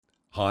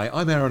Hi,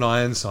 I'm Aaron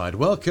Ironside.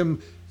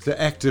 Welcome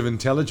to Active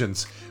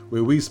Intelligence,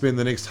 where we spend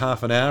the next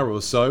half an hour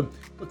or so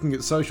looking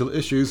at social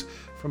issues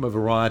from a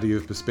variety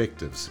of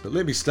perspectives. But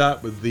let me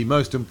start with the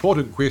most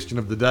important question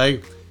of the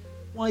day.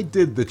 Why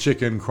did the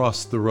chicken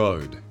cross the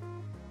road?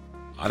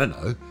 I don't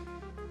know.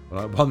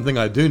 But one thing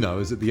I do know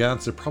is that the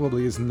answer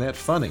probably isn't that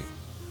funny.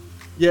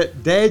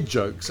 Yet dad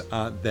jokes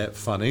aren't that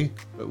funny,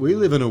 but we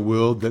live in a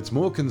world that's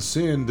more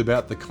concerned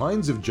about the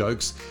kinds of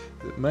jokes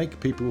that make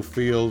people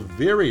feel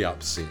very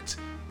upset.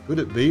 Could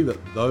it be that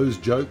those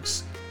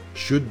jokes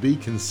should be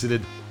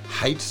considered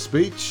hate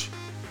speech?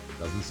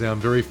 Doesn't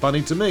sound very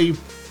funny to me,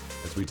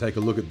 as we take a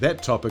look at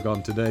that topic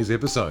on today's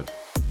episode.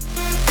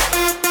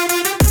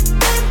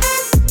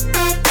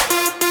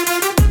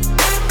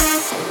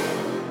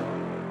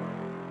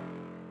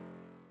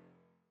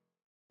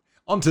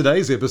 On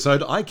today's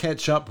episode, I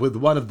catch up with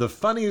one of the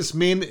funniest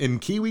men in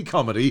Kiwi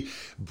comedy,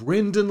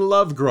 Brendhan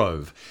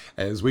Lovegrove,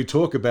 as we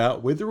talk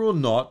about whether or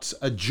not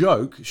a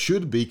joke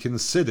should be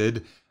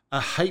considered a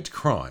hate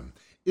crime.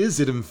 Is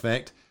it in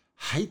fact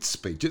hate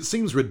speech? It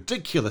seems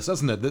ridiculous,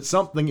 doesn't it, that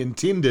something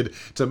intended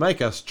to make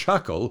us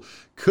chuckle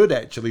could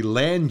actually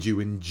land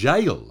you in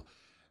jail.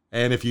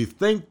 And if you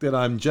think that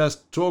I'm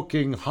just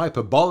talking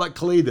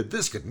hyperbolically, that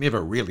this could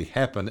never really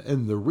happen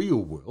in the real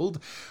world,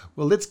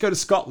 well, let's go to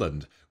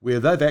Scotland, where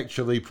they've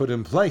actually put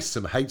in place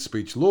some hate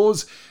speech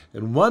laws,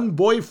 and one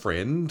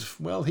boyfriend,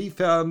 well, he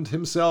found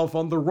himself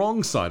on the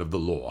wrong side of the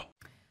law.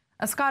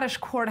 A Scottish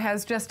court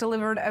has just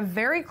delivered a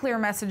very clear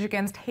message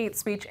against hate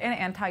speech and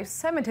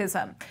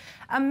anti-Semitism.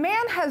 A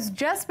man has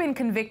just been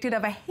convicted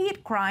of a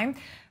hate crime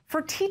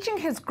for teaching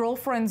his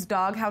girlfriend's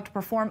dog how to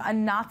perform a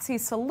Nazi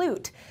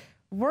salute.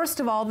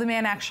 Worst of all, the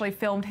man actually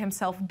filmed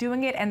himself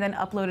doing it and then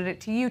uploaded it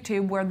to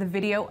YouTube, where the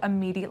video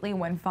immediately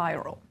went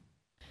viral.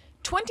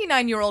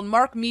 29-year-old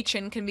Mark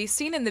Meechan can be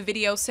seen in the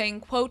video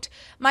saying, quote,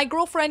 "My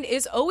girlfriend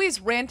is always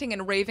ranting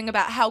and raving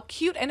about how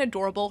cute and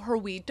adorable her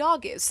wee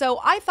dog is, so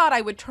I thought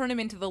I would turn him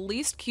into the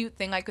least cute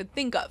thing I could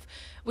think of,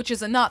 which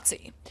is a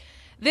Nazi."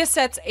 This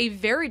sets a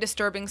very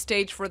disturbing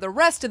stage for the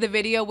rest of the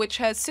video, which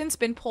has since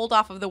been pulled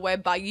off of the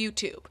web by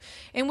YouTube,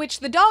 in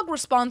which the dog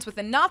responds with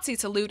a Nazi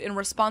salute in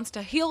response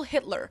to Heil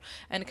Hitler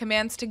and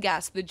commands to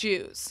gas the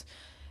Jews.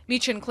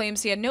 Meechan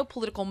claims he had no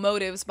political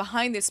motives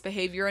behind this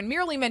behavior and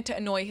merely meant to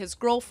annoy his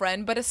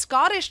girlfriend, but a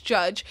Scottish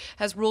judge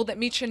has ruled that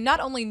Meechan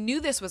not only knew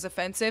this was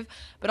offensive,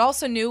 but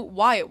also knew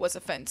why it was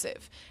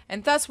offensive,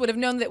 and thus would have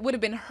known that it would have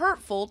been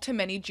hurtful to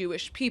many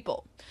Jewish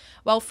people.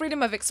 While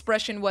freedom of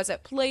expression was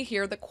at play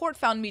here, the court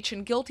found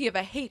Meechan guilty of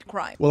a hate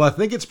crime. Well, I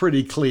think it's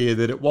pretty clear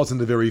that it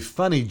wasn't a very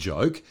funny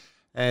joke,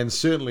 and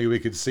certainly we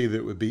could see that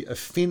it would be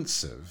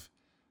offensive.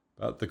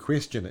 But the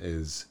question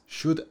is,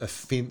 should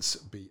offence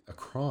be a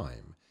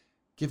crime,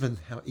 given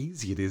how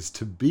easy it is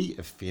to be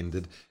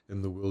offended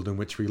in the world in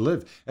which we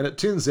live? And it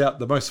turns out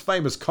the most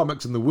famous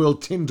comics in the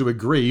world tend to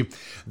agree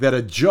that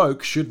a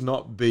joke should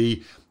not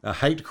be a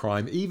hate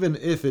crime, even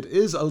if it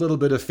is a little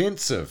bit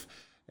offensive,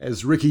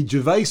 as Ricky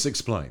Gervais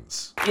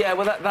explains. Yeah,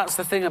 well, that's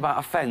the thing about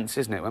offence,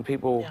 isn't it? When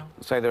people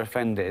say they're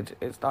offended,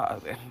 it's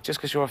that just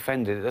because you're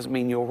offended, it doesn't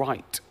mean you're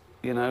right,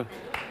 you know?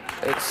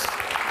 It's...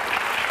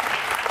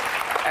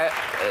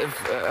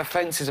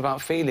 offence is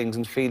about feelings,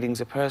 and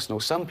feelings are personal.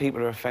 Some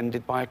people are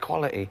offended by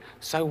equality.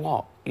 So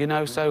what? You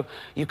know, so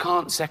you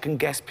can't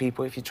second-guess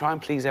people. If you try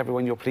and please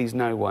everyone, you'll please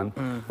no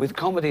one. With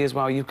comedy as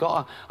well,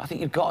 I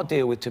think you've got to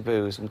deal with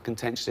taboos and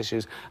contentious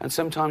issues, and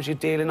sometimes you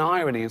deal in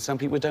irony, and some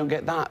people don't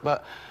get that,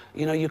 but,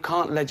 you know, you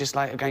can't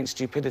legislate against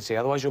stupidity,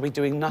 otherwise you'll be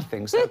doing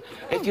nothing. So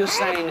if you're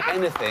saying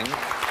anything,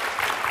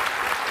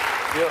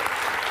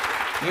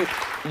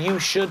 you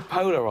should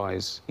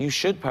polarise. You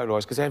should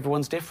polarise, because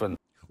everyone's different.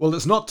 Well,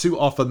 it's not too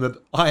often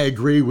that I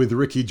agree with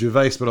Ricky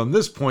Gervais, but on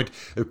this point,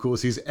 of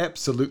course, he's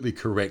absolutely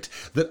correct,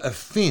 that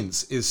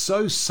offence is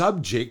so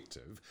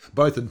subjective,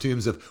 both in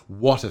terms of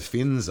what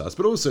offends us,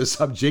 but also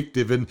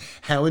subjective in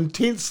how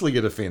intensely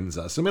it offends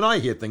us. I mean, I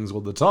hear things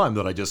all the time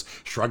that I just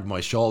shrug my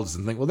shoulders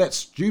and think, well, that's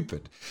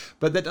stupid.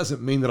 But that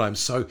doesn't mean that I'm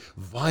so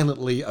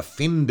violently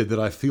offended that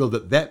I feel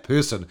that that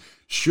person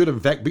should, in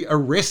fact, be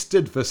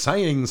arrested for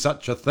saying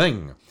such a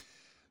thing.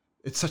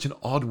 It's such an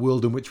odd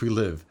world in which we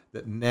live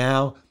that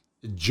now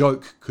a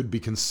joke could be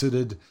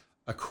considered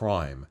a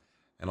crime.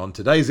 And on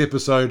today's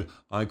episode,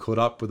 I caught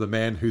up with a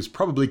man who's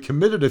probably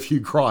committed a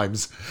few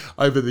crimes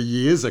over the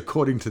years,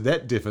 according to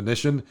that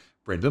definition,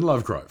 Brendhan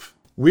Lovegrove.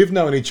 We've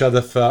known each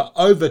other for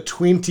over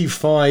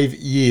 25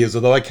 years,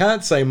 although I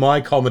can't say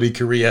my comedy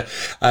career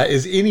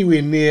is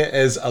anywhere near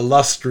as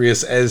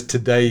illustrious as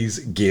today's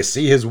guest.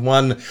 He has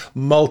won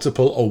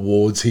multiple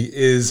awards. He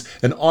is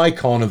an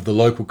icon of the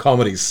local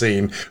comedy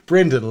scene.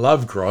 Brendhan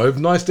Lovegrove,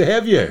 nice to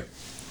have you.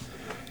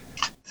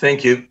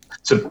 Thank you.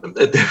 It's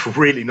a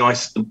really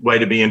nice way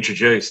to be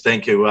introduced.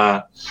 Thank you.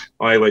 I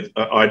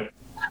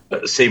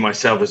see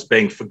myself as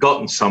being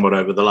forgotten somewhat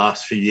over the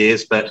last few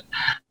years, but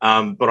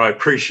I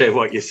appreciate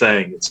what you're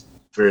saying.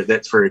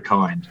 That's very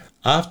kind.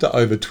 After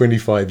over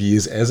 25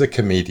 years as a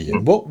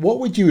comedian, what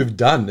would you have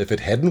done if it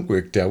hadn't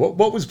worked out?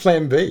 What was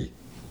plan B?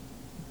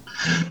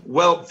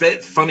 Well,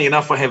 funny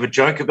enough, I have a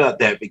joke about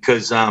that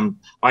because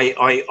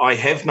I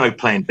have no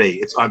plan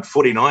B. I'm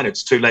 49.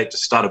 It's too late to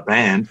start a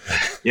band.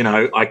 You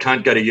know, I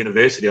can't go to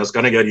university. I was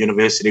going to go to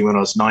university when I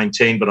was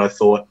 19, but I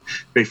thought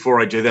before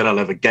I do that, I'll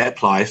have a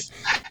gap life.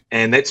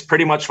 And that's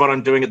pretty much what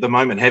I'm doing at the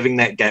moment, having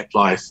that gap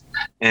life.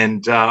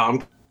 And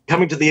I'm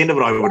coming to the end of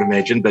it, I would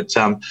imagine. But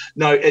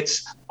no,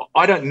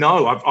 I don't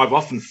know. I've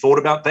often thought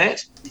about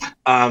that.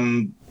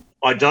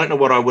 I don't know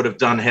what I would have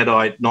done had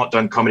I not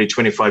done comedy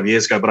 25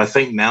 years ago, but I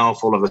think now,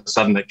 if all of a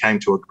sudden it came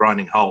to a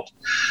grinding halt,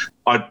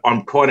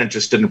 I'm quite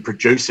interested in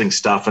producing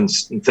stuff and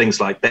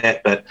things like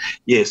that. But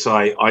yes,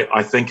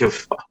 I think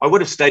if I would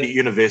have stayed at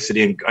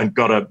university and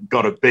got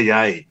a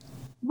BA.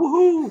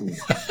 Woohoo!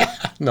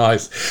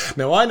 Nice.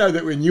 Now, I know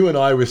that when you and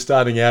I were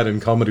starting out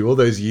in comedy all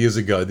those years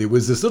ago, there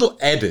was this little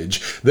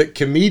adage that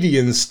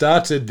comedians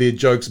started their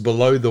jokes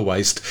below the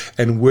waist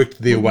and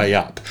worked their way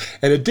up.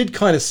 And it did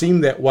kind of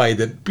seem that way,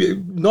 that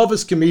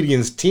novice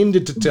comedians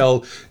tended to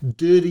tell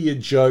dirtier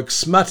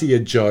jokes,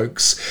 smuttier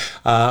jokes.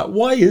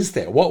 Why is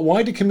that?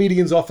 Why do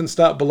comedians often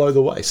start below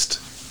the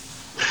waist?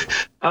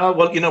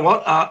 Well, you know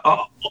what?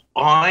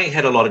 I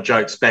had a lot of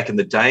jokes back in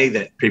the day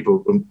that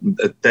people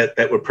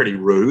that were pretty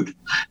rude,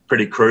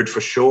 pretty crude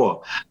for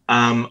sure.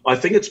 I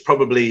think it's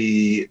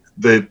probably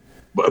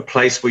a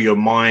place where your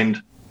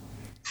mind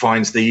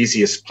finds the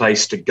easiest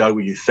place to go,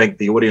 where you think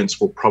the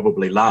audience will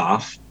probably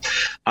laugh.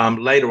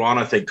 Later on,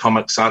 I think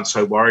comics aren't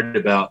so worried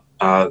about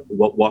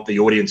what the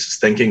audience is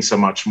thinking, so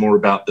much more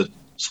about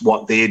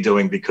what they're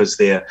doing, because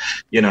they're,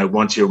 you know,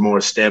 once you're more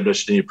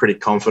established and you're pretty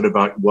confident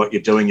about what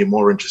you're doing, you're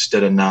more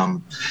interested in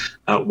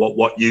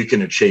what you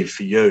can achieve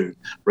for you,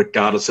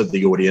 regardless of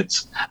the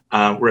audience.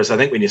 Whereas I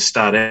think when you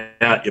start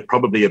out, you're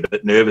probably a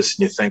bit nervous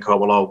and you think, oh,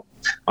 well,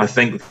 I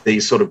think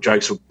these sort of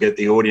jokes will get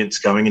the audience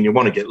going, and you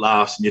want to get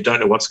laughs and you don't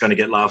know what's going to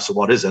get laughs or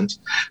what isn't.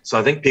 So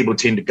I think people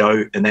tend to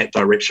go in that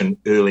direction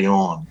early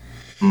on.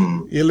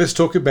 Yeah, let's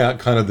talk about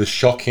kind of the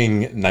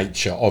shocking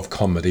nature of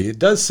comedy. It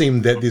does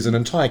seem that there's an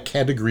entire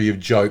category of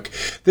joke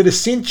that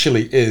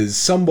essentially is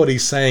somebody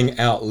saying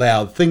out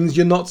loud things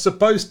you're not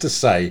supposed to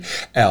say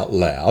out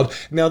loud.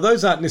 Now,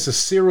 those aren't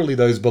necessarily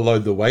those below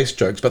the waist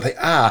jokes, but they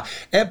are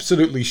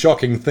absolutely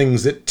shocking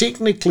things that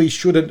technically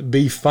shouldn't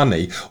be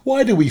funny.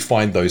 Why do we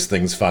find those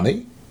things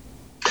funny?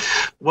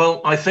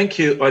 Well, I think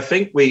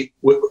we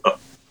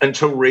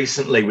until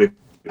recently we've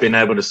been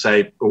able to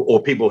say,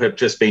 or people have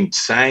just been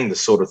saying the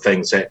sort of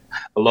things that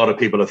a lot of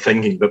people are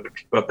thinking, but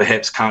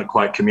perhaps can't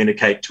quite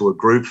communicate to a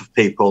group of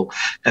people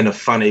in a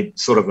funny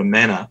sort of a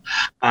manner.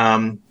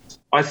 I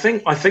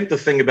think the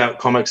thing about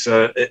comics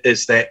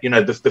is that, you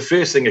know, the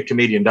first thing a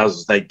comedian does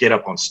is they get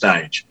up on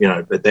stage. You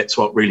know, that's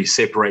what really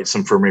separates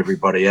them from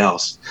everybody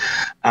else.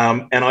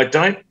 And I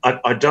don't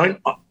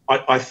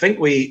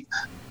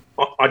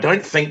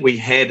think we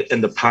had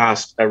in the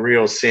past a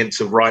real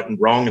sense of right and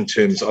wrong in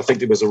terms. I think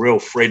there was a real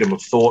freedom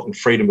of thought and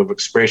freedom of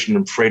expression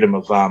and freedom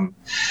of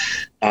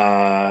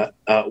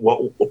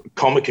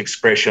comic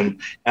expression.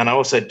 And I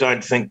also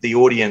don't think the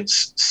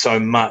audience so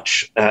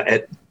much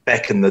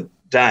back in the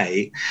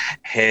day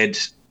had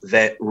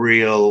that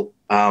real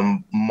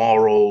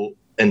moral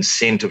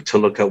incentive to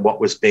look at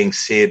what was being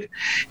said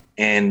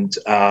and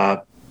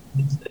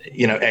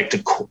you know, act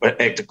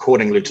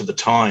accordingly to the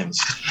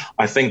times.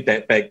 I think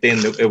that back then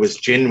it was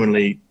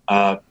genuinely,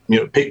 you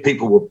know,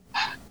 people were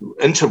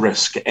into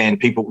risk and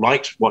people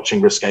liked watching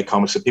risque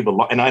comics. And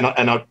people and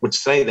I would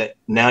say that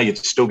now you'd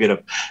still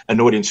get an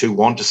audience who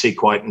want to see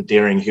quite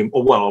endearing humor,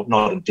 or well,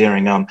 not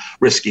endearing,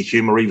 risky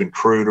humor, even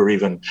crude or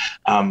even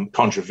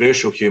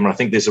controversial humor. I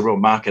think there's a real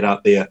market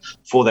out there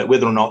for that.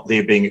 Whether or not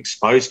they're being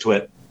exposed to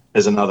it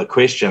is another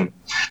question,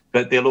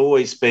 but there'll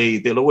always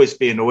be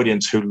an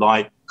audience who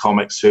like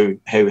comics who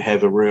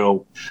have a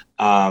real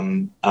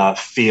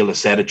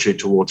fearless attitude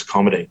towards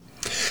comedy.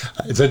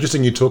 It's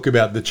interesting you talk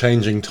about the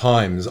changing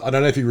times. I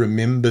don't know if you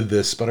remember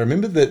this, but I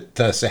remember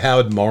that Sir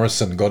Howard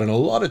Morrison got in a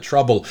lot of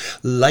trouble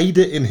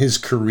later in his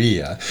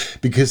career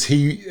because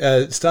he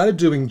started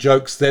doing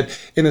jokes that,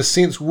 in a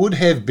sense, would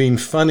have been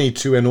funny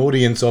to an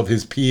audience of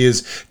his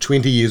peers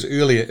 20 years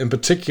earlier. In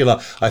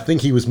particular, I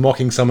think he was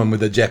mocking someone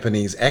with a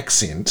Japanese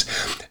accent,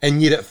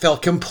 and yet it fell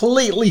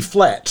completely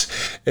flat,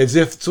 as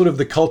if sort of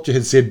the culture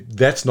had said,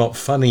 that's not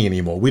funny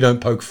anymore. We don't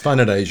poke fun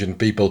at Asian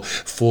people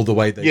for the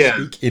way they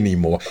speak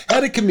anymore. How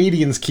do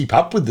comedians keep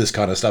up with this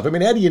kind of stuff? I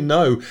mean, how do you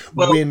know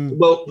when you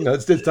know,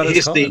 it's done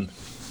its time?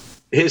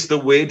 Here's the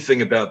weird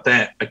thing about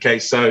that. Okay,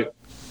 so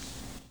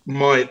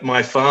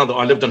my father,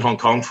 I lived in Hong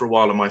Kong for a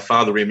while, and my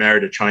father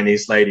remarried a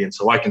Chinese lady, and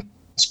so I can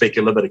speak a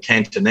little bit of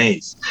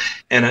Cantonese.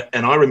 And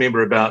I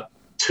remember about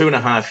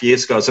 2.5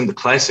 years ago, I was in the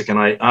Classic, and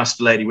I asked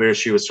the lady where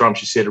she was from.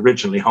 She said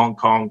originally Hong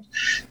Kong,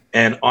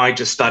 and I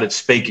just started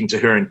speaking to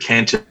her in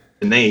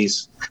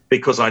Cantonese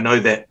because I know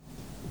that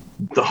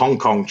the Hong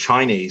Kong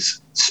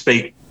Chinese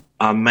speak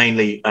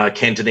mainly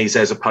Cantonese,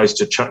 as opposed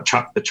to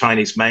the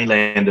Chinese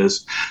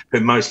mainlanders who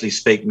mostly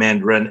speak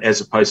Mandarin,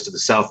 as opposed to the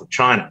south of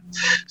China.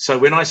 So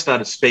when I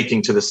started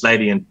speaking to this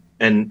lady in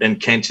in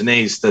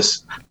Cantonese,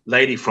 this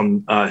lady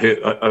from who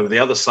over the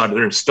other side of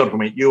the room stood up and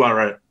went, you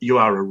are a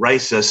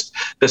racist.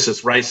 This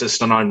is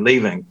racist, and I'm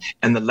leaving.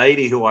 And the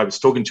lady who I was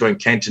talking to in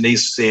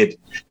Cantonese said,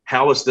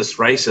 how is this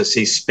racist?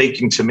 He's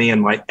speaking to me in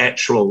my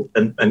actual,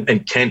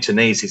 in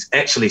Cantonese. He's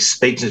actually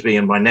speaking to me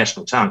in my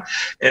national tongue.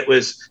 It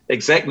was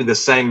exactly the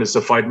same as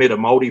if I'd met a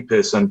Māori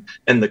person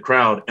in the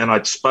crowd and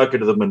I'd spoken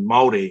to them in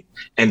Māori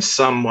and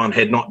someone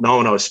had not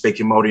known I was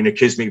speaking Māori and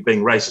accused me of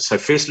being racist. So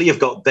firstly, you've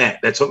got that.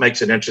 That's what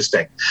makes it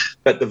interesting.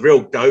 But the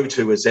real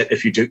go-to is that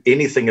if you do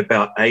anything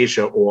about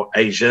Asia or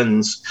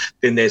Asians,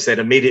 then there's that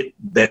immediate,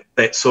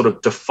 that sort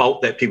of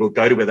default that people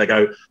go to where they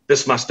go,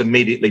 this must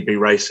immediately be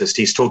racist.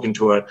 He's talking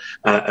to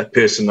a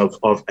person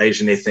of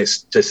Asian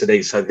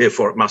ethnicity, so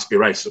therefore it must be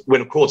racist, when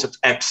of course it's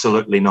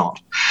absolutely not.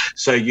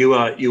 So you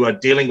are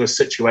dealing with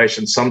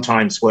situations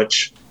sometimes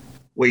which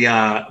we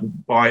are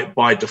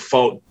by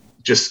default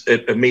just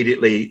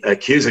immediately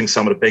accusing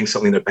someone of being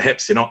something that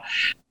perhaps they're not.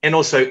 And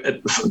also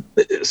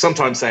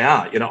sometimes they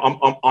are. You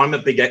know, I'm a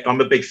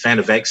big fan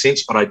of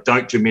accents, but I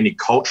don't do many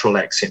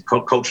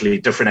culturally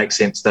different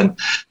accents than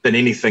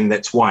anything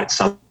that's white.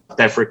 South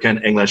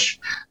African, English,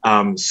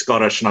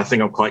 Scottish, and I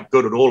think I'm quite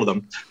good at all of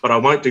them. But I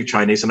won't do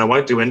Chinese and I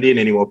won't do Indian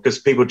anymore because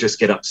people just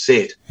get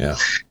upset. Yeah.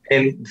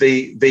 And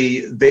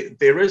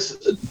there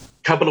is a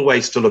couple of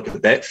ways to look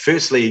at that.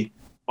 Firstly,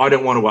 I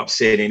don't want to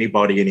upset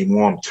anybody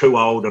anymore. I'm too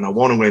old and I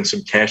want to earn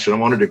some cash and I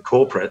want to do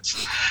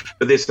corporates.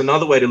 But there's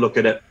another way to look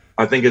at it,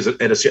 I think, as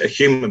a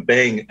human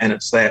being, and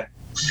it's that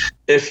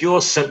if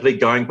you're simply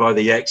going by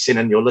the accent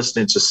and you're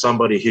listening to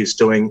somebody who's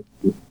doing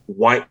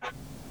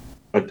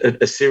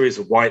a series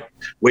of white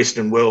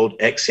Western world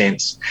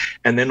accents,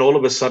 and then all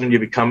of a sudden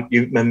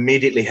you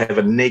immediately have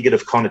a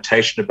negative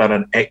connotation about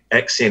an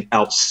accent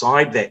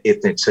outside that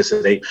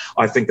ethnicity,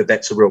 I think that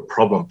that's a real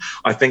problem.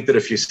 I think that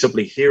if you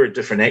simply hear a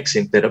different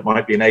accent, that it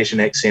might be an Asian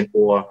accent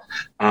or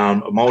a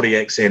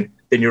Māori accent,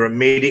 then you're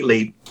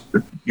immediately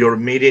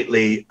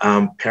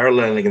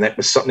paralleling that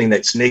with something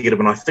that's negative.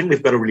 And I think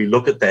we've got to really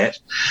look at that,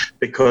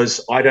 because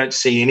I don't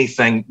see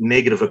anything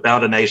negative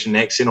about an Asian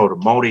accent or a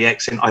Māori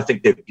accent. I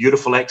think they're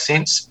beautiful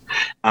accents.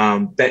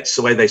 That's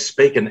the way they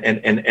speak,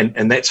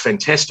 and that's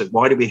fantastic.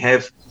 Why do we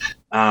have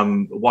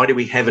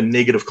a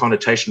negative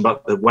connotation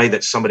about the way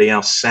that somebody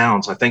else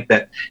sounds? I think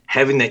that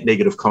having that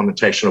negative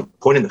connotation or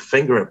pointing the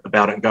finger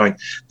about it and going,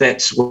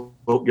 that's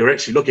what you're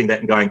actually looking at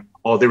and going,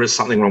 oh, there is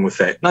something wrong with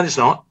that. No, there's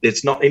not.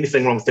 There's not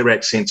anything wrong with their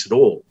accents at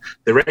all.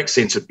 Their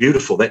accents are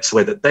beautiful. That's the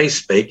way that they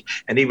speak.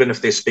 And even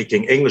if they're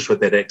speaking English with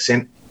that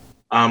accent,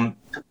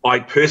 I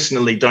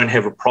personally don't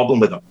have a problem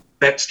with them.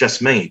 That's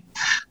just me.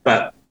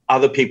 But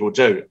other people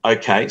do.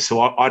 Okay,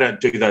 so I don't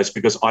do those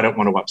because I don't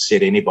want to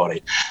upset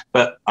anybody.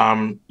 But,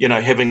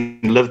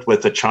 having lived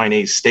with a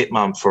Chinese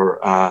stepmom for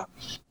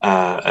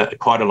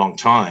quite a long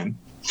time,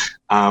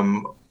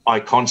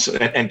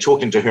 and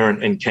talking to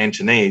her in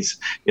Cantonese,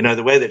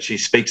 the way that she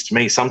speaks to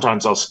me,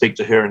 sometimes I'll speak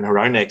to her in her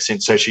own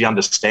accent so she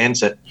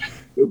understands it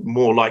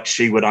more like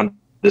she would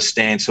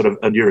understand sort of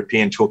a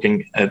European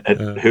talking at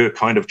her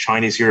kind of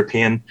Chinese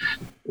European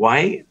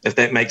way, if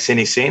that makes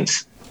any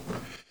sense.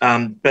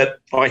 But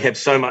I've had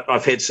so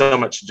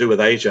much to do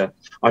with Asia.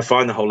 I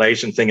find the whole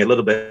Asian thing a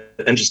little bit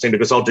interesting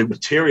because I'll do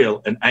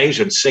material in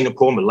Asia,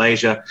 Singapore,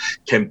 Malaysia,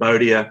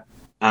 Cambodia,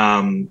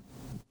 and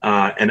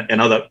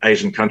other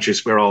Asian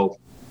countries where I'll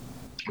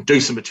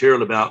do some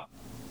material about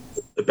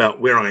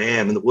where I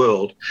am in the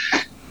world,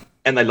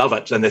 and they love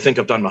it and they think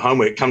I've done my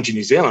homework. Come to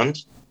New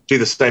Zealand, do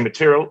the same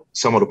material,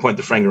 someone will point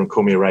the finger and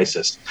call me a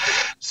racist.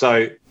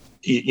 So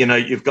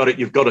you've got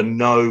to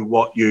know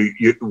what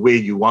where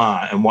you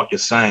are and what you're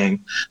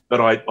saying.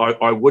 But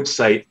I would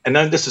say, and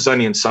this is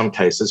only in some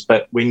cases,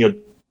 but when you're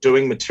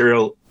doing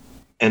material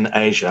in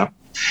Asia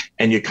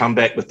and you come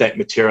back with that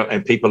material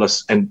and people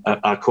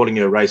are calling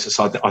you a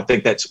racist, I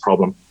think that's a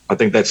problem. I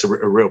think that's a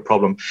real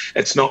problem.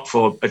 It's not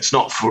for but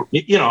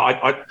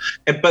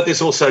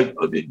there's also,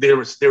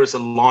 there is a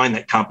line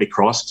that can't be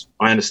crossed.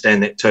 I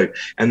understand that too.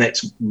 And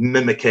that's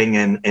mimicking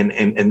and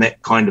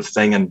that kind of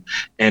thing.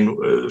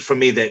 And for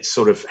me, that's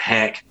sort of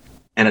hack.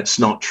 And it's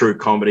not true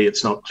comedy.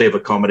 It's not clever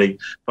comedy.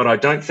 But I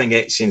don't think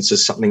accents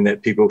is something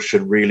that people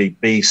should really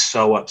be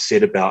so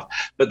upset about.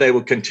 But they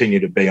will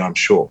continue to be, I'm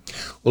sure.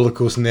 Well, of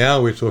course,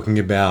 now we're talking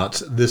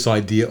about this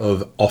idea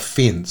of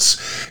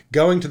offence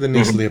going to the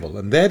next level.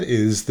 And that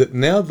is that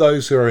now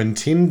those who are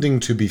intending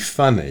to be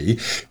funny,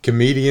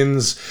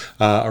 comedians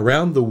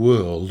around the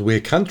world where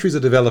countries are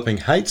developing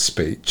hate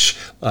speech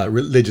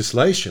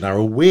legislation, are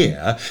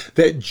aware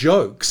that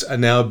jokes are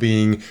now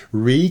being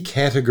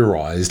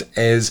recategorised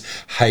as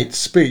hate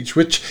speech,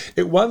 which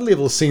at one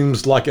level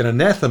seems like an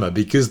anathema,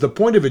 because the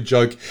point of a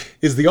joke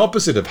is the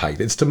opposite of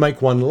hate. It's to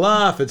make one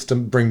laugh, it's to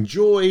bring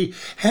joy.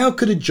 How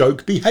could a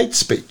joke be hate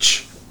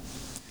speech?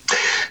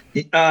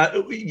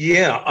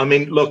 Yeah, I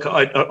mean, look,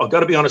 I've got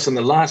to be honest, in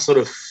the last sort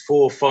of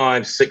 4,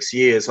 5, 6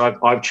 years,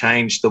 I've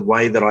changed the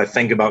way that I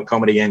think about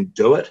comedy and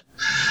do it.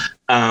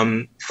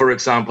 For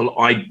example,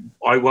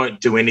 I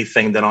won't do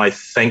anything that I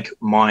think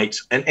might,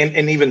 and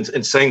even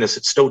in saying this,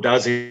 it still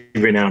does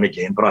every now and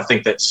again, but I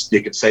think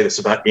you could say this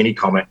about any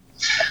comic.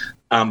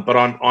 but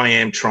I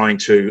am trying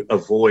to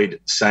avoid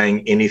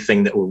saying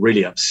anything that will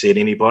really upset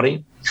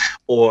anybody,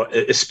 or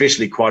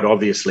especially quite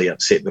obviously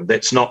upset them.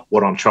 That's not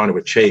what I'm trying to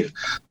achieve.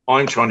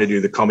 I'm trying to do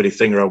the comedy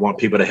thing where I want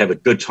people to have a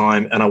good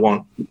time, and I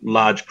want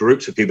large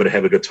groups of people to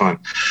have a good time.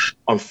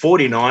 I'm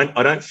 49.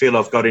 I don't feel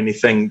I've got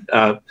anything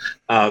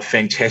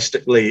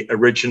fantastically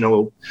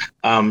original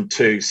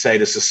to say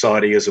to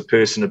society as a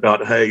person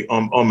about, hey,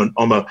 I'm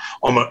out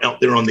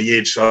there on the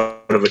edge side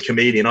of a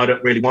comedian. I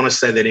don't really want to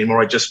say that anymore.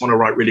 I just want to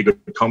write really good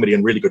comedy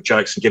and really good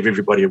jokes and give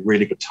everybody a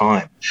really good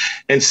time.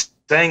 And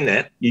saying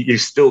that, you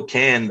still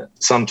can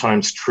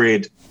sometimes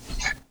tread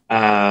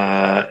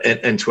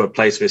into a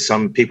place where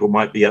some people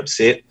might be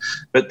upset,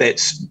 but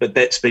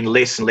that's been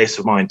less and less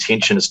of my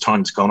intention as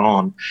time's gone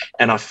on,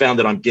 and I found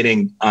that I'm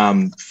getting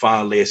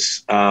far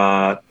less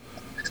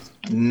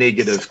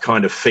negative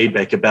kind of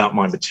feedback about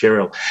my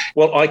material.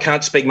 Well, I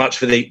can't speak much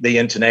for the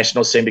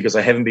international scene because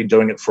I haven't been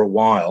doing it for a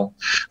while.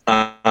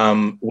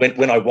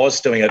 When I was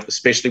doing it,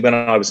 especially when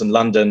I was in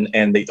London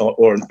and the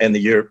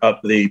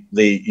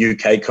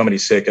UK comedy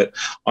circuit,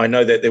 I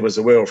know that there was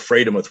a real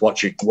freedom with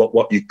what you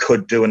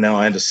could do, and now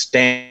I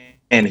understand.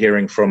 And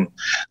hearing from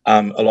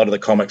a lot of the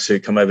comics who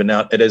come over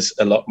now, it is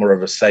a lot more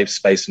of a safe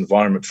space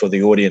environment for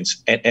the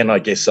audience and I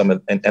guess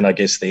I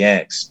guess the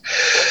acts.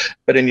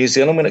 But in New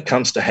Zealand, when it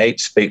comes to hate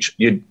speech,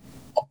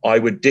 I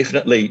would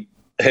definitely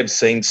have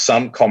seen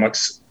some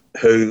comics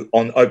who,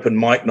 on open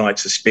mic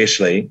nights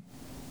especially,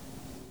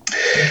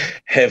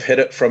 have hit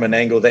it from an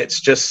angle that's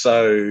just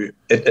so...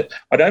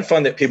 I don't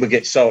find that people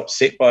get so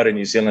upset by it in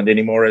New Zealand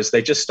anymore, as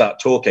they just start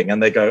talking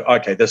and they go,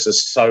 okay, this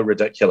is so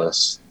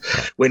ridiculous.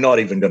 We're not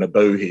even going to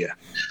boo here.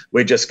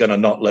 We're just going to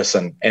not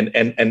listen. And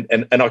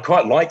I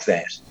quite like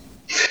that,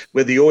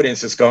 where the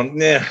audience has gone,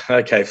 yeah,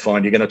 okay,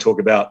 fine, you're going to talk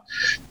about...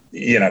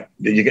 you're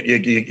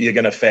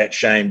going to fat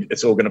shame.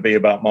 It's all going to be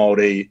about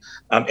Māori.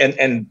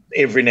 And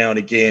every now and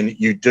again,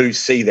 you do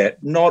see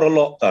that. Not a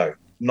lot, though.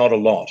 Not a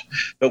lot.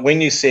 But when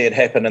you see it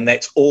happen and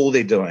that's all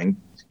they're doing,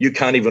 you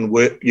can't even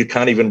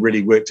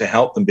really work to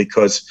help them,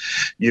 because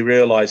you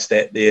realise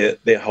that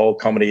their whole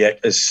comedy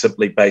act is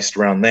simply based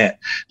around that.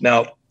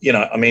 Now,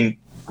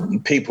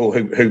 people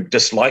who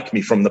dislike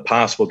me from the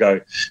past will go,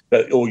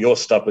 but all your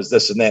stuff is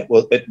this and that.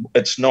 Well,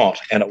 it's not,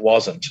 and it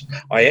wasn't.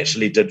 I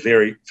actually did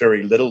very,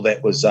 very little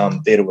that was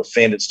there to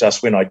offend. It's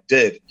just when I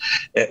did,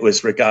 it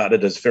was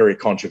regarded as very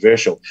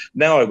controversial.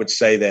 Now I would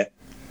say that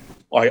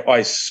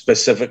I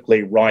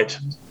specifically write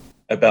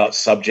about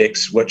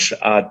subjects which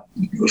are,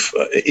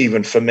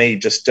 even for me,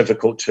 just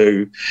difficult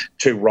to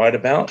write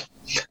about,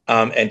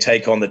 and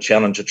take on the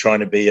challenge of trying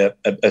to be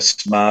a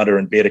smarter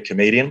and better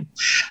comedian.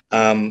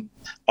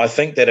 I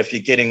think that if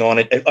you're getting on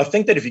it, I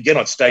think that if you get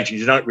on stage and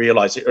you don't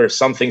realise there are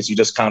some things you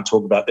just can't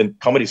talk about, then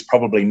comedy's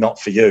probably not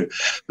for you.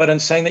 But in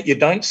saying that, you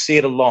don't see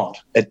it a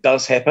lot. It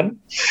does happen.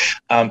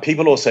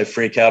 People also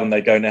freak out and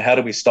they go, now, how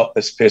do we stop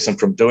this person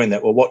from doing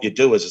that? Well, what you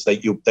do is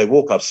they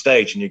walk off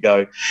stage and you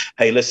go,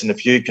 hey, listen,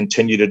 if you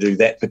continue to do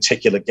that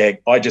particular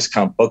gag, I just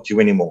can't book you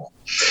anymore.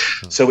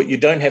 So you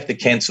don't have to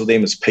cancel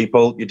them as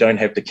people. You don't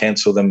have to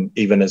cancel them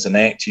even as an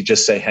act. You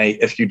just say, hey,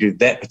 if you do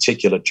that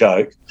particular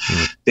joke,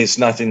 there's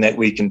nothing that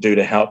we can do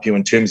to help you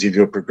in terms of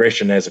your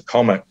progression as a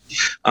comic.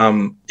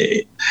 And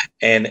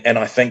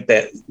I think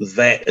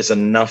that is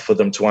enough for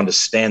them to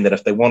understand that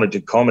if they want to do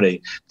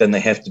comedy, then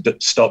they have to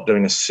stop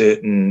doing a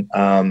certain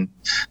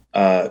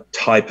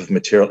type of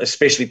material,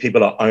 especially people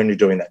who are only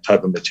doing that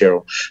type of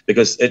material,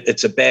 because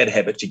it's a bad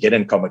habit to get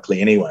in comically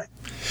anyway.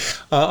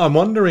 I'm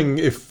wondering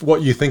if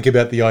what you think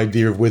about the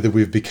idea of whether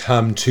we've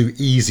become too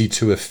easy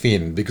to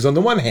offend, because on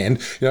the one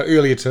hand,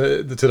 earlier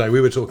today we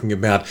were talking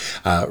about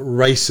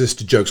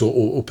racist jokes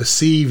or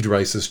perceived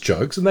racist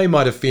jokes, and they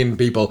might offend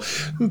people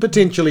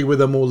potentially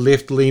with a more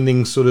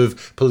left-leaning sort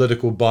of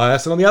political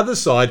bias. And on the other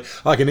side,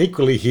 I can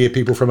equally hear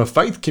people from a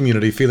faith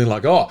community feeling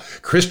like, oh,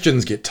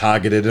 Christians get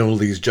targeted in all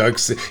these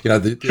jokes,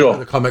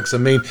 the comics are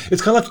mean.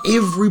 It's kind of like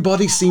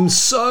everybody seems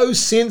so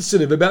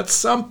sensitive about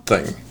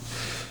something.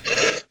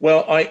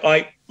 Well,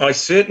 I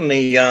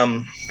certainly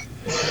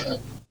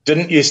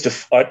didn't used to.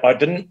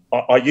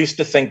 I used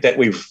to think that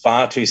we were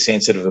far too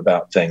sensitive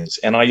about things,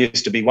 and I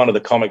used to be one of the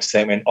comics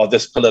that went, "Oh,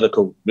 this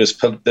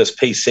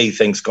PC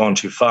thing's gone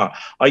too far."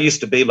 I used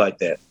to be like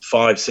that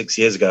 5-6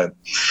 years ago.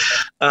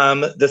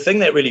 The thing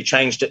that really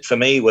changed it for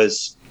me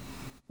was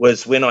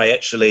when I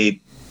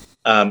actually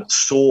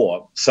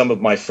saw some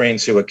of my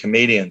friends who were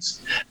comedians,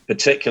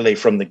 particularly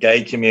from the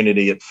gay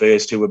community at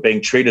first, who were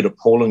being treated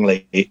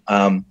appallingly.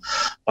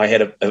 I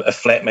had a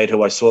flatmate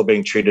who I saw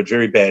being treated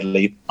very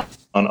badly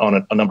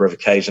on a number of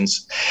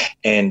occasions,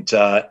 and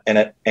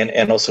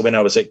also when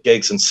I was at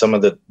gigs and some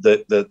of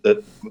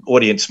the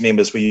audience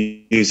members were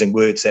using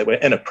words that were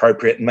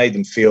inappropriate and made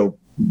them feel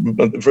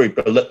very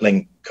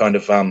belittling kind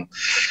of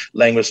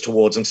language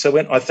towards them. So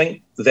I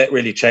think that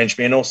really changed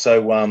me, and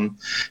also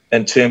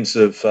in terms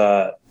of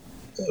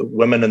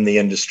women in the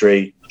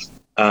industry,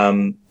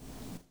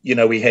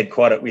 we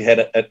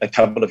had a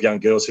couple of young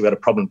girls who had a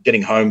problem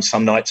getting home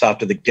some nights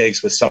after the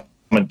gigs with someone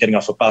getting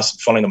off a bus and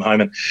following them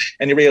home,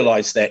 and you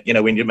realise that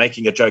when you're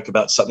making a joke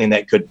about something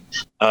that could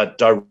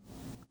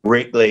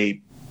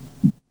directly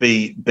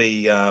be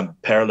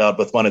paralleled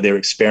with one of their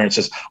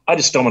experiences. I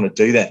just don't want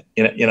to do that,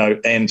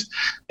 and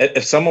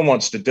if someone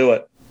wants to do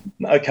it,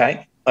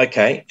 okay.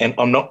 And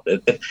I'm not,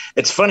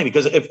 it's funny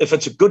because if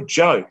it's a good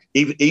joke,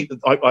 even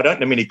I don't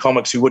know many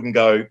comics who wouldn't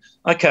go,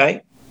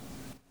 okay,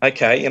 and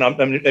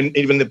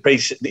even the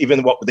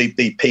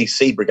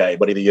PC brigade,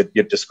 whatever you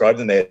describe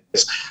them there,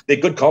 they're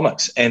good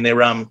comics, and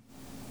they're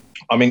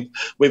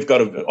we've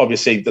got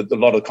obviously a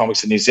lot of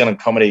comics in New Zealand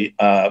comedy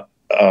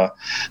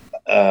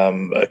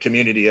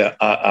community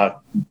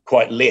are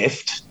quite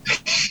left,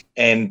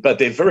 but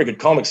they're very good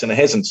comics, and it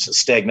hasn't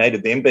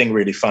stagnated them being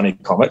really funny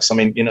comics. I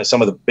mean,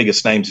 some of the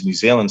biggest names in New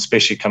Zealand,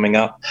 especially coming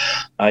up,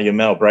 your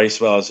Mel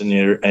Bracewells and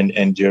your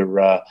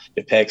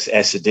Pax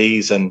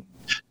Acides, and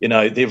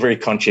they're very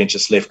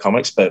conscientious left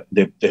comics, but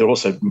they're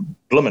also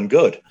blooming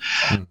good.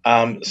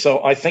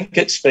 So I think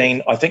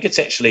it's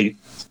actually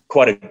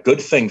quite a good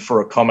thing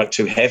for a comic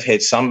to have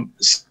had some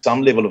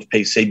level of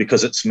PC,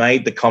 because it's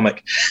made the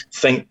comic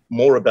think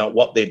more about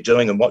what they're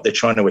doing and what they're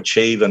trying to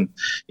achieve, and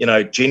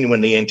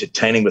genuinely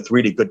entertaining with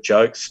really good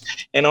jokes.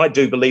 And I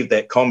do believe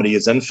that comedy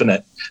is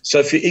infinite.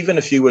 So even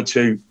if you were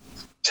to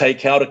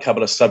take out a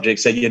couple of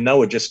subjects that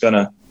are just going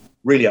to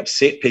really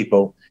upset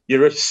people,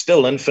 you're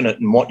still infinite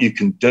in what you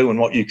can do and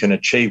what you can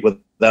achieve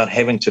without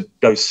having to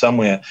go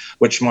somewhere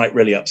which might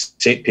really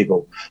upset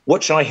people,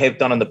 which I have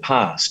done in the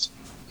past.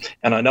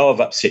 And I know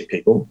I've upset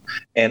people,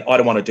 and I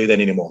don't want to do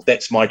that anymore.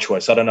 That's my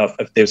choice. I don't know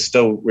if there's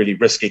still really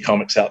risky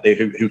comics out there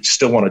who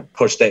still want to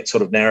push that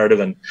sort of narrative.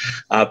 And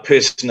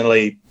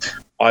personally,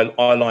 I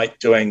like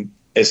doing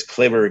as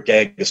clever a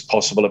gag as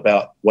possible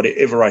about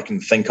whatever I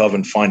can think of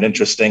and find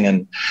interesting.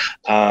 And,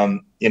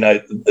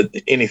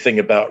 anything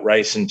about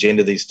race and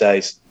gender these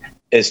days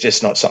is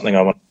just not something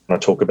I want to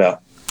talk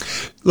about.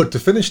 Look, to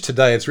finish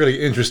today, it's really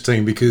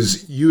interesting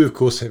because you, of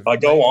course, have... I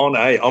go on.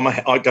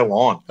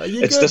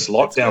 It's good. This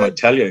lockdown, I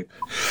tell you.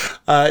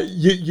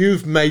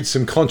 You've made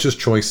some conscious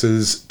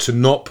choices to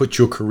not put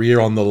your career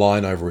on the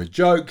line over a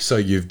joke, so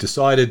you've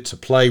decided to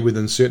play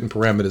within certain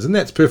parameters, and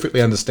that's perfectly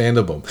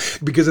understandable,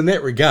 because in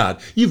that regard,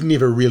 you've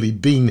never really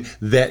been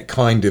that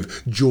kind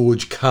of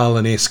George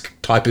Carlin-esque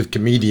type of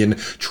comedian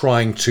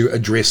trying to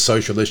address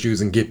social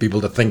issues and get people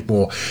to think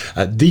more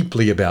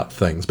deeply about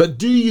things. But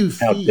do you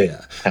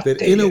fear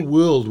that in a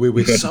world where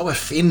we're so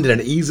offended and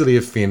easily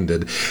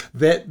offended,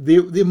 that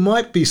there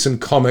might be some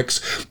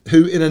comics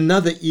who in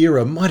another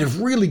era might have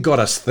really got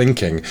us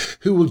thinking,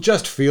 who will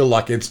just feel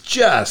like it's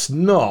just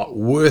not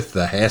worth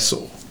the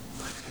hassle?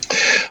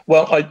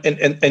 Well,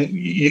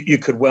 you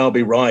could well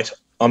be right.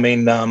 I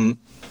mean,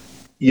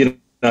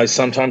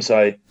 sometimes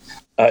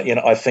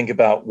I think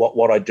about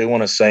what I do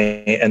want to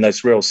say, and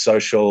those real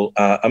social.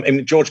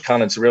 George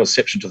Carlin's a real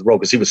exception to the rule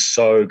because he was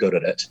so good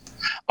at it.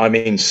 I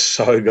mean,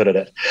 so good at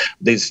it.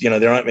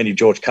 There aren't many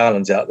George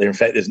Carlins out there. In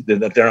fact,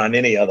 there aren't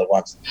any other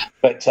ones.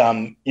 But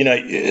I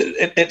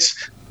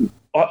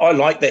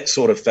like that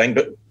sort of thing,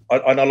 but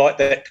I like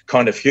that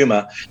kind of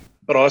humour.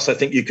 But I also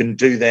think you can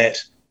do that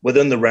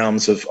within the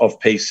realms of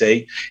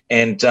PC,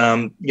 and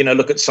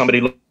look at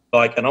somebody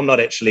and I'm not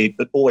actually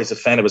always a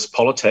fan of his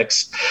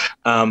politics,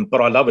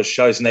 but I love his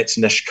shows, and that's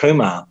Nish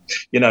Kumar,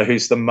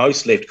 who's the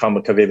most left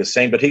comic I've ever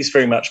seen, but he's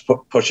very much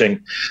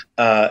pushing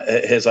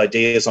his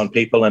ideas on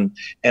people, and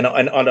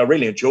I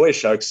really enjoy his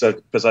show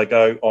because I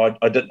go,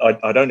 I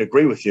don't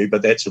agree with you,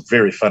 but that's a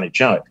very funny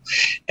joke.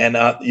 And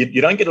you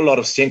don't get a lot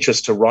of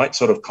centrists to write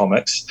sort of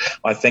comics.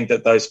 I think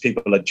that those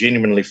people are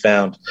genuinely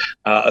found.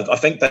 I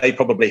think they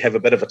probably have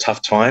a bit of a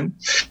tough time,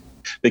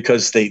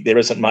 because there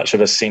isn't much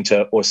of a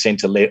centre or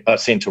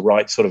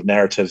centre-right sort of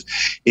narrative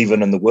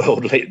even in the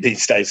world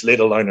these days, let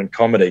alone in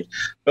comedy.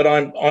 But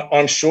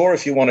I'm sure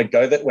if you want to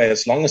go that way,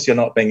 as long as you're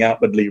not being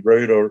outwardly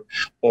rude or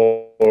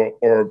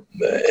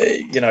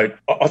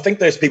I think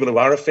those people who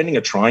are offending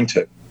are trying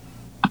to.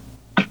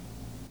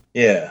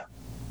 Yeah.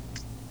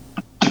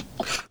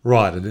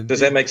 Right.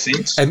 Does that make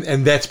sense?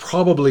 And that's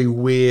probably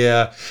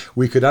where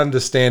we could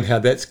understand how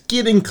that's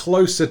getting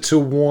closer to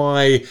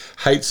why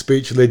hate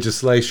speech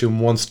legislation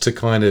wants to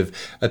kind of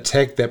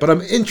attack that. But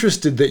I'm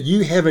interested that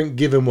you haven't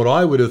given what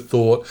I would have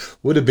thought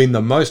would have been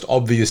the most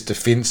obvious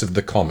defense of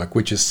the comic,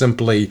 which is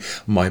simply,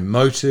 my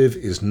motive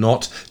is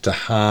not to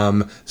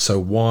harm, so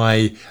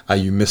why are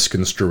you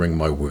misconstruing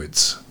my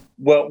words?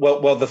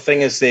 Well, the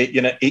thing is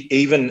that,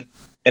 even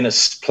in a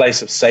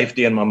place of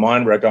safety in my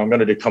mind where I go, I'm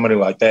going to do comedy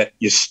like that,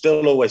 you're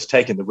still always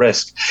taking the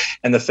risk.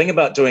 And the thing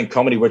about doing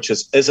comedy, which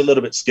is a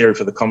little bit scary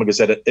for the comic, is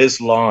that it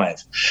is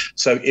live.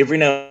 So every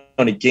now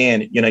and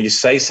again, you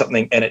say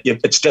something and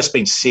it's just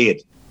been said.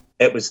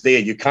 It was there.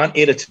 You can't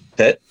edit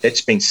it.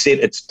 It's been said.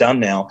 It's done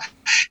now.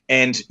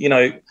 And,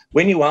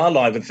 when you are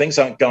live and things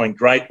aren't going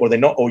great, or they're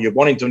not, or you're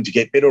wanting them to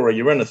get better, or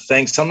you're in a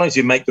thing, sometimes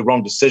you make the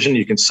wrong decision.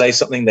 You can say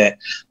something that,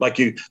 like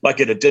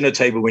at a dinner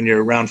table when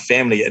you're around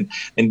family, and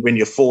when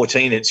you're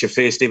 14, it's your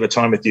first ever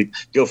time with your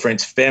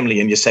girlfriend's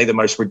family, and you say the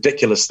most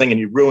ridiculous thing, and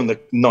you ruin the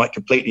night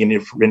completely, and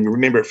you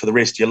remember it for the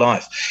rest of your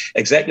life.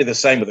 Exactly the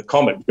same with a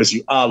comic, because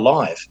you are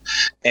live,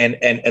 and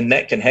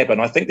that can happen.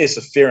 I think there's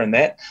a fear in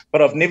that,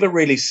 but I've never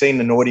really seen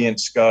an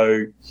audience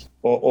go,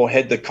 or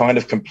had the kind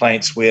of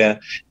complaints where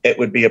it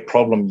would be a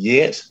problem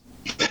yet.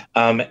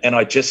 And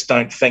I just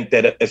don't think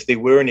that if there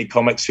were any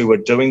comics who were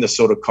doing the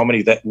sort of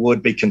comedy that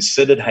would be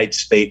considered hate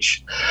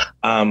speech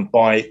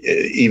by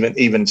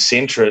even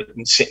centre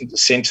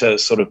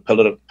sort of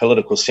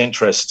political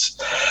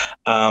centrists,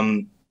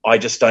 I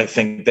just don't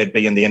think they'd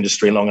be in the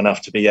industry long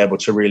enough to be able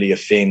to really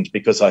offend,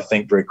 because I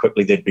think very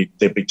quickly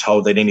they'd be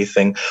told that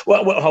anything.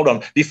 Well, hold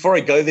on. Before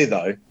I go there,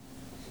 though,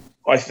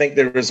 I think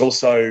there is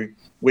also,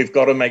 we've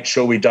got to make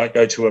sure we don't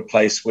go to a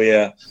place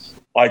where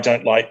I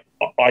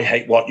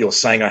hate what you're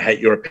saying, I hate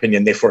your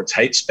opinion, therefore it's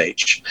hate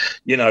speech.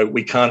 You know,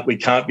 we can't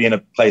be in a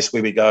place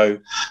where we go,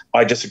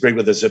 I disagree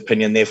with his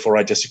opinion, therefore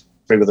I disagree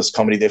with his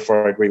comedy,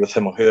 therefore I agree with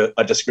him or her,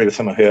 I disagree with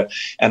him or her,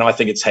 and I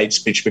think it's hate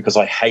speech because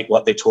I hate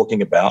what they're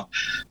talking about.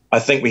 I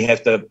think we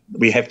have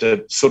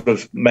to sort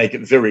of make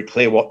it very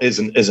clear what is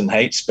and isn't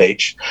hate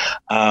speech.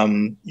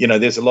 You know,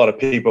 there's a lot of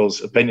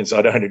people's opinions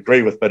I don't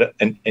agree with, but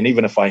and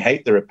even if I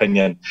hate their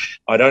opinion,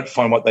 I don't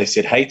find what they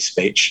said hate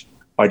speech.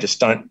 I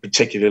just don't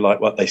particularly like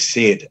what they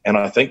said, and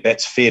I think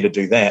that's fair to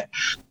do that.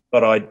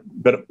 But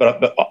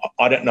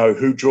I don't know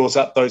who draws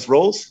up those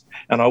rules,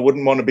 and I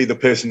wouldn't want to be the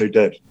person who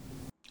did.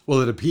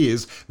 Well, it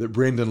appears that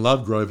Brendhan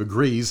Lovegrove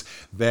agrees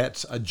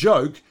that a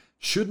joke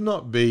should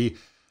not be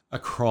a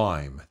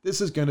crime.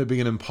 This is going to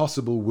be an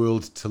impossible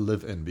world to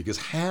live in, because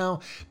how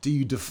do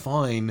you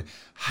define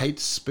hate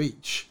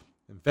speech?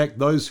 In fact,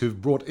 those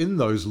who've brought in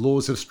those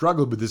laws have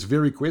struggled with this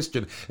very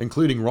question,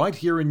 including right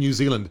here in New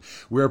Zealand,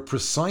 where a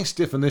precise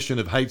definition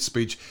of hate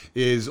speech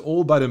is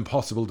all but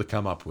impossible to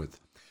come up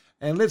with.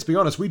 And let's be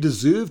honest, we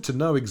deserve to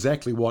know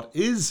exactly what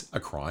is a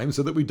crime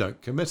so that we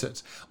don't commit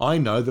it. I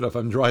know that if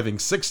I'm driving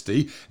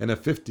 60 in a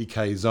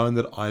 50k zone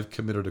that I've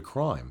committed a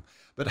crime.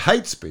 But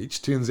hate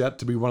speech turns out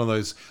to be one of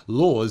those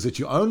laws that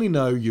you only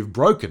know you've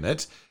broken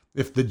it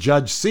if the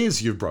judge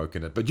says you've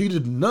broken it. But you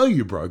didn't know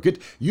you broke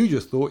it, you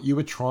just thought you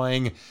were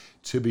trying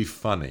to be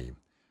funny.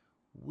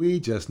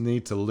 We just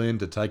need to learn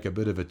to take a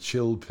bit of a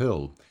chill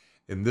pill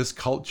in this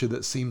culture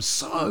that seems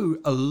so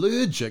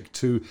allergic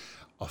to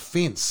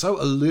offence,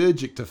 so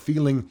allergic to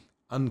feeling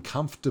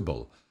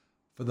uncomfortable.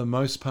 For the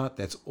most part,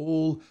 that's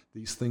all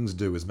these things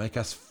do, is make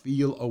us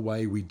feel a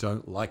way we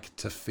don't like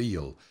to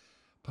feel.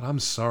 But I'm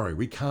sorry,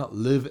 we can't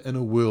live in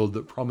a world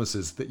that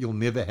promises that you'll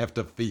never have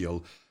to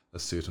feel a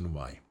certain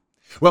way.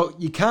 Well,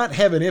 you can't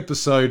have an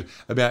episode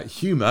about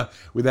humour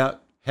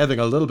without having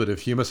a little bit of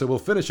humour, so we'll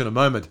finish in a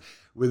moment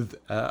with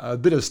a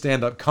bit of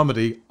stand-up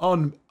comedy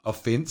on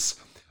offence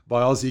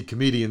by Aussie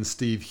comedian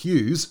Steve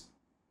Hughes.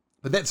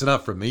 But that's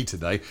enough from me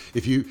today.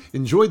 If you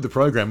enjoyed the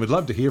program, we'd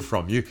love to hear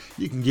from you.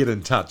 You can get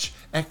in touch,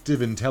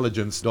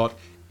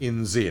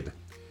 activeintelligence.nz.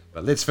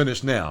 But let's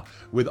finish now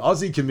with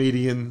Aussie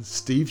comedian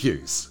Steve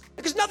Hughes.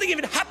 Because nothing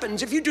even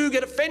happens if you do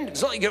get offended.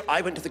 It's not like you go,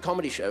 I went to the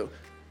comedy show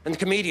and the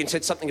comedian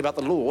said something about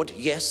the Lord,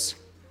 yes,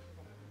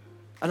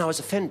 and I was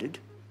offended.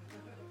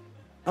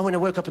 And when I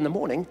woke up in the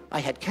morning, I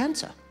had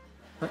cancer.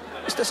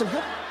 This doesn't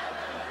happen.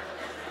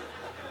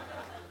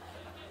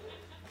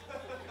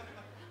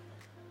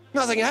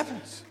 Nothing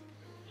happens.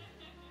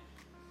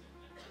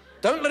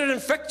 Don't let it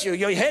infect you.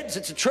 Your heads,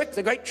 it's a trick,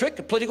 the great trick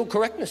of political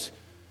correctness.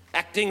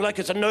 Acting like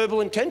it's a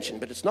noble intention,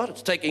 but it's not.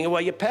 It's taking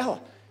away your power.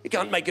 You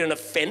can't make it an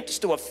offence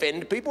to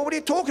offend people. What are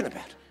you talking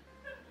about?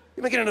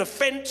 You're making it an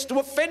offence to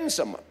offend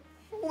someone.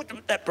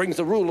 That brings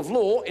the rule of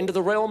law into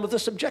the realm of the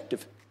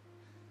subjective.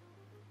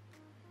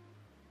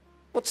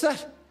 What's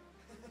that?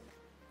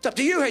 It's up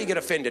to you how you get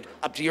offended,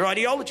 up to your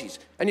ideologies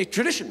and your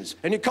traditions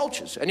and your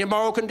cultures and your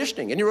moral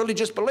conditioning and your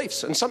religious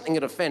beliefs. And something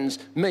that offends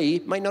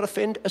me may not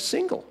offend a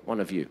single one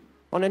of you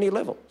on any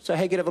level. So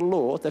how can you have a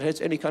law that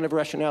has any kind of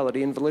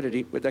rationality and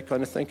validity with that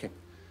kind of thinking?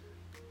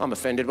 I'm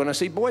offended when I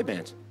see boy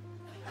bands.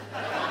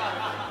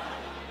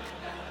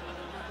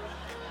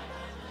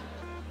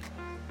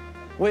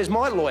 Where's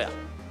my lawyer?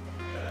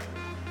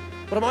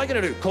 What am I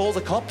going to do? Call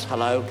the cops?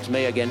 Hello, it's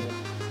me again.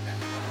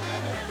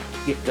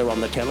 Yeah, they're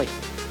on the telly.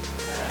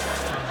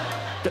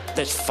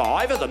 There's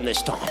 5 of them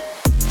this time.